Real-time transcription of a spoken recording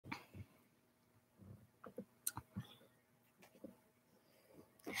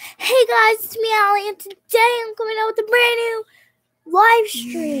Hey guys, it's me, Allie, and today I'm coming out with a brand new live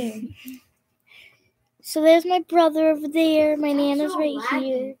stream. So there's my brother over there. My Nana's right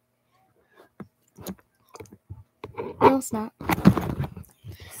here. No, it's not.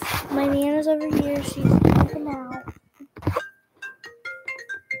 My Nana's over here. She's helping out.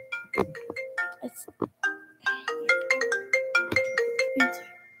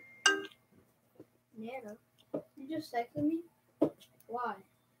 Nana, you just texted me? Why?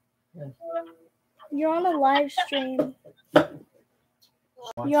 You're on a live stream.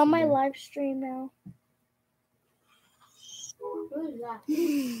 You're on my live stream now. Who is that?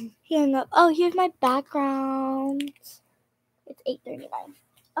 He hung up. Oh, here's my background. It's 8:39.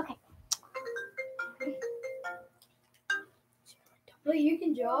 Okay. But you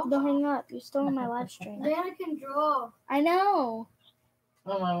can draw. Don't hang up. You're still on my live stream. Nana can draw. I know.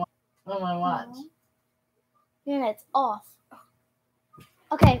 On my watch. Nana, it's off.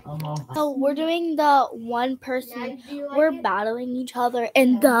 Okay. Almost. So we're doing the one person. Now, do you like We're it? battling each other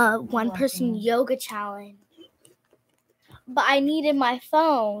in the one person yoga challenge. But I needed my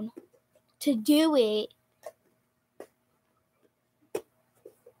phone to do it.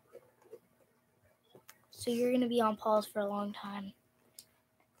 So you're going to be on pause for a long time.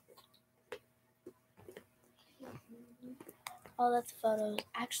 Oh, that's photos.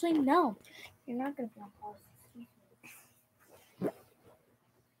 Actually, no. You're not going to be on pause.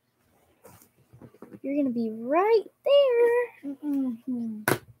 You're going to be right there.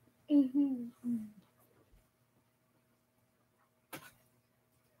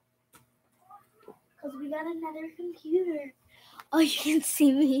 Because we got another computer. Oh, you can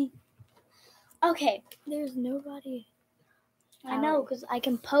see me. Okay, there's nobody. I know, because I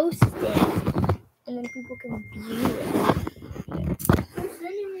can post it. And then people can view it. Who's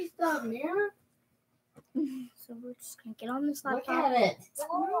sending me stuff, Nana? So we're just going to get on this Look laptop. at it.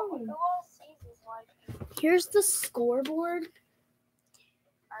 Here's the scoreboard.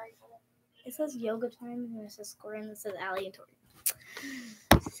 It says yoga time, and it says score, and it says Allie and Tori.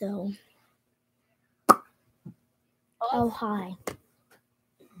 So. Oh, hi.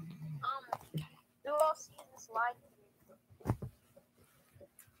 Who all sees this live?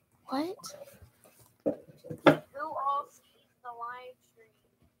 What? Who all sees the live stream?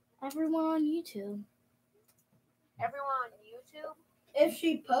 Everyone on YouTube. Everyone on YouTube? If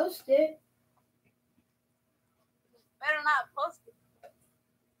she posts it. Better not post it.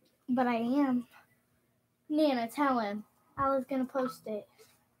 But I am. Nana, tell him. Allie's going to post it.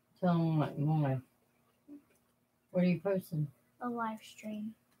 Tell them what. What are you posting? A live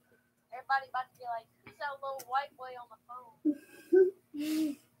stream. Everybody about to be like, who's that little white boy on the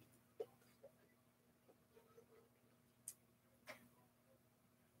phone?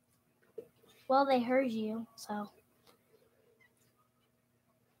 Well, they heard you, so.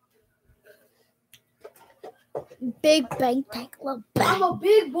 Big bang, tank, little I'm bang. a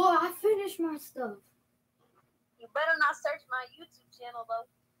big boy. I finished my stuff. You better not search my YouTube channel though.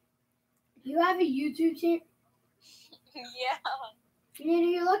 You have a YouTube channel? Yeah. Nana,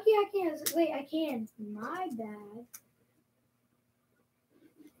 you're lucky I can't. Wait, I can. My bad.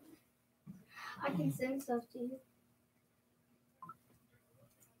 I can send stuff to you.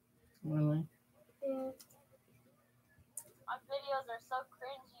 Really? Yeah. My videos are so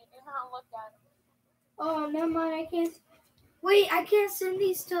cringy. Do not look at them. Oh, never mind. I can't. Wait, I can't send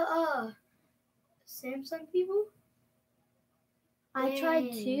these to Samsung people. I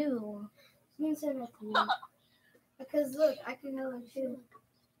tried Dang. too. I'm gonna send that to you. Because look, I can have it too.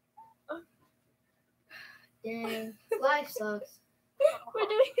 Dang, life sucks. We're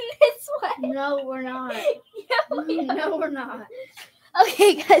doing this one. No, we're not. No, we're not.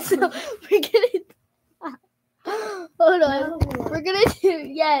 Okay, guys, so we're gonna. Hold on. No. We're gonna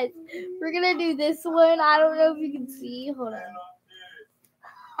do, we're gonna do this one. I don't know if you can see. Hold on.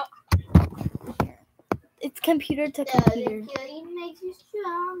 It's computer to computer. killing makes you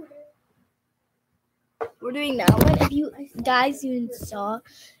stronger. We're doing that one. If you guys even saw,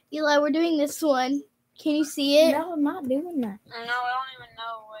 Eli, we're doing this one. Can you see it? No, I'm not doing that. No, I don't even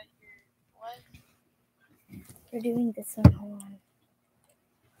know what you're. What? We're doing this one. Hold on.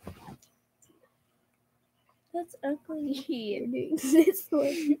 That's ugly. We're doing this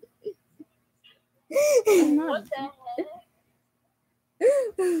one. I'm not. What the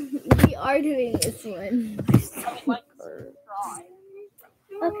heck? We are doing this one. I would like to try.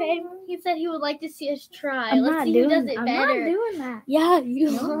 Okay, he said he would like to see us try. I'm Let's not see doing. who does it I'm better. not doing that. Yeah,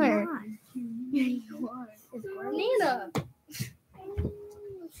 you No, I'm are. not. Yeah, you are. Nina.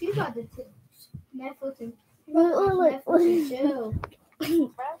 She's about to Netflix and Look. Netflix and chill.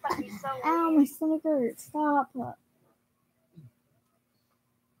 Bro, that'd be so Ow, weird. my stomach hurts. Stop.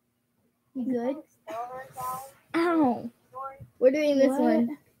 You good? Silver Valley Ow. story. We're doing this What?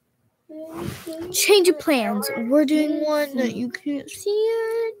 one. Change of plans. We're doing one that you can't see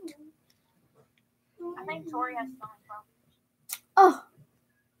it. I think Tori has stomach problems. Oh.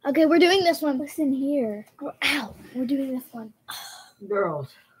 Okay, we're doing this one. Listen here. Oh, ow. We're doing this one. Girls.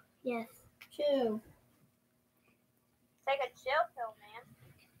 Yes. Chill. Take a chill pill, man.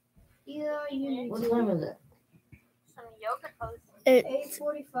 Yeah, you need What to. time is it? Some yoga poses. It's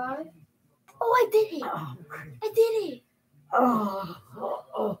 8:45. Oh, I did it. Oh, I did it.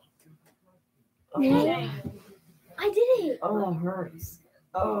 oh. Shane, I did it. Oh, that hurts.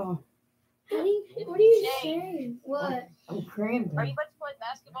 Oh, What are you Shane, saying? What? I'm cramping. are you about to play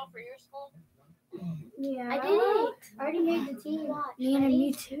basketball for your school? Yeah. I did it. I already made the team. Nana,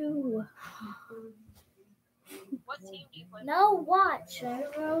 me too. What team do you play? No, watch.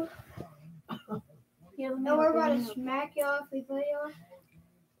 Saturday. No, we're about to smack you off. We play you off.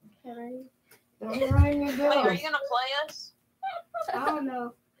 Don't run your Wait, are girls. you gonna play us? I don't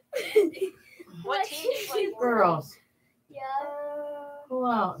know. What team do you play for? Girls. Yeah. Go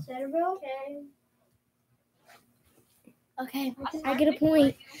out. Centerville? Okay, I swear get a we play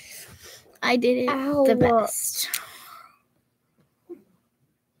point. you. I did it the best.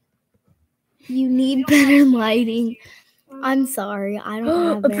 You need better lighting. I'm sorry, I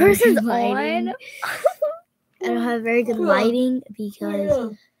don't have very good lighting. I don't have very good lighting because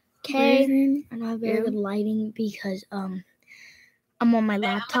I don't have very good lighting because I'm on my Man,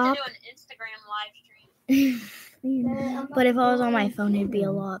 I'm laptop. about to do an Instagram live stream. But if I was on my phone, it'd be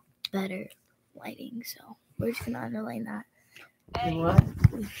a lot better lighting. So we're just gonna underline that. Hey, What?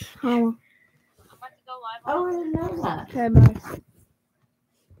 Oh, I'm about to go live Oh, I on didn't know that. okay, bye.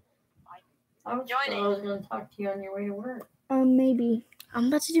 I was going to talk to you on your way to work. Maybe. I'm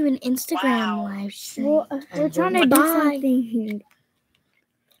about to do an Instagram Wow. live stream. we're trying to do something.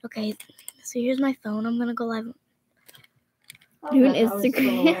 Okay, so here's my phone. I'm gonna go live. Do an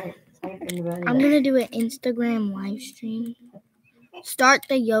Instagram. I'm gonna do an Instagram live stream. Start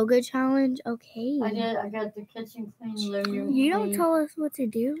the yoga challenge. Okay. I got the kitchen clean, living room You don't clean, tell us what to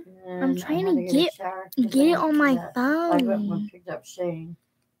do. and I'm I trying had to a get shower 'cause I it had on to my do that. I went phone. and picked up Shane,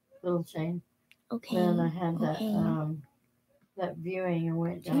 little Shane. Okay. Then I had that Okay. that viewing and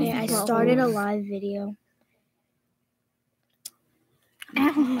went down. Okay, to I the started a pool. live video.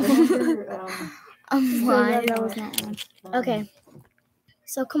 Remember, I'm live. um, Okay.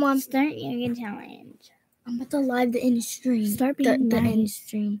 So come on, start yoga challenge. I'm about to live the end stream. Start being the end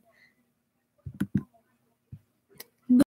stream.